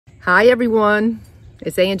Hi everyone,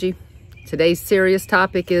 it's Angie. Today's serious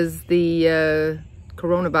topic is the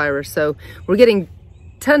coronavirus. So we're getting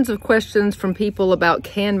tons of questions from people about,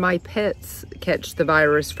 can my pets catch the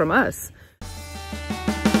virus from us?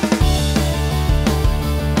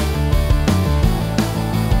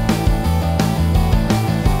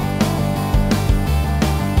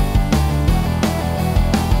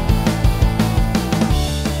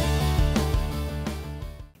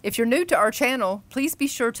 If you're new to our channel, please be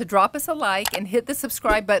sure to drop us a like and hit the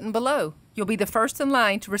subscribe button below. You'll be the first in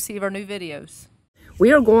line to receive our new videos.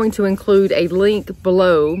 We are going to include a link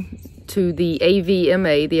below to the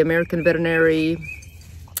AVMA, the American Veterinary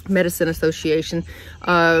Medicine Association,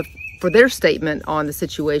 for their statement on the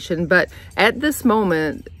situation. But at this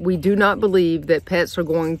moment, we do not believe that pets are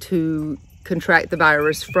going to contract the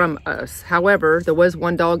virus from us. However, there was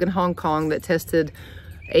one dog in Hong Kong that tested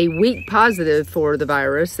a week positive for the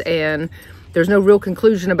virus, and there's no real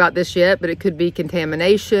conclusion about this yet, but it could be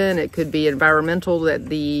contamination, it could be environmental, that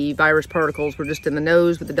the virus particles were just in the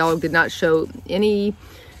nose, but the dog did not show any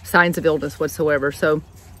signs of illness whatsoever. So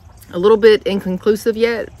a little bit inconclusive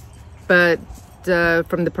yet, but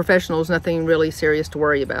from the professionals, nothing really serious to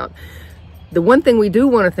worry about. The one thing we do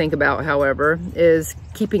want to think about, however, is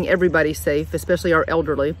keeping everybody safe, especially our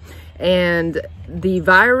elderly. And the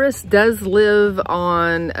virus does live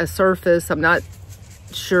on a surface. I'm not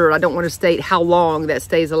sure, I don't want to state how long that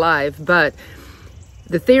stays alive, but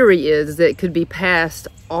the theory is that it could be passed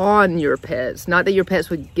on your pets. Not that your pets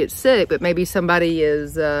would get sick, but maybe somebody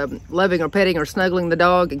is loving or petting or snuggling the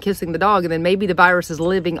dog and kissing the dog, and then maybe the virus is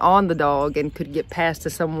living on the dog and could get passed to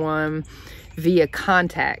someone via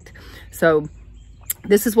contact. So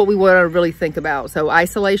this is what we want to really think about. So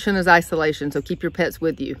isolation is isolation, so keep your pets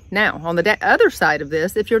with you. Now, on the other side of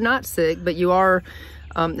this, if you're not sick, but you are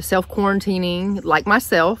self-quarantining, like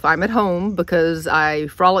myself, I'm at home because I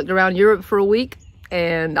frolicked around Europe for a week,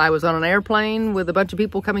 and I was on an airplane with a bunch of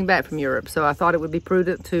people coming back from Europe. So I thought it would be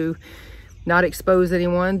prudent to not expose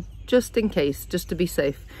anyone, just in case, just to be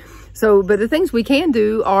safe. So, but the things we can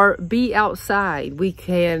do are be outside. We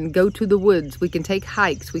can go to the woods. We can take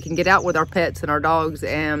hikes. We can get out with our pets and our dogs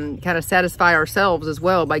and kind of satisfy ourselves as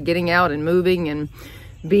well by getting out and moving and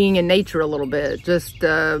being in nature a little bit. Just,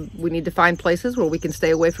 we need to find places where we can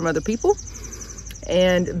stay away from other people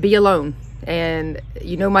and be alone. And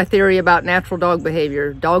you know my theory about natural dog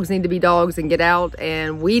behavior. Dogs need to be dogs and get out,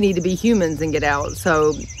 and we need to be humans and get out.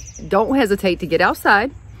 So don't hesitate to get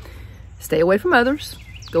outside, stay away from others.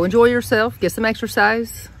 Go enjoy yourself, get some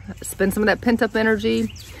exercise, spend some of that pent-up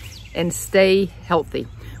energy, and stay healthy.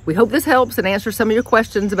 We hope this helps and answers some of your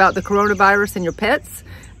questions about the coronavirus and your pets.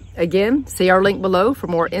 Again, see our link below for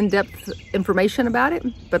more in-depth information about it.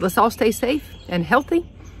 But let's all stay safe and healthy,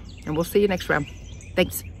 and we'll see you next round.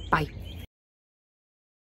 Thanks. Bye.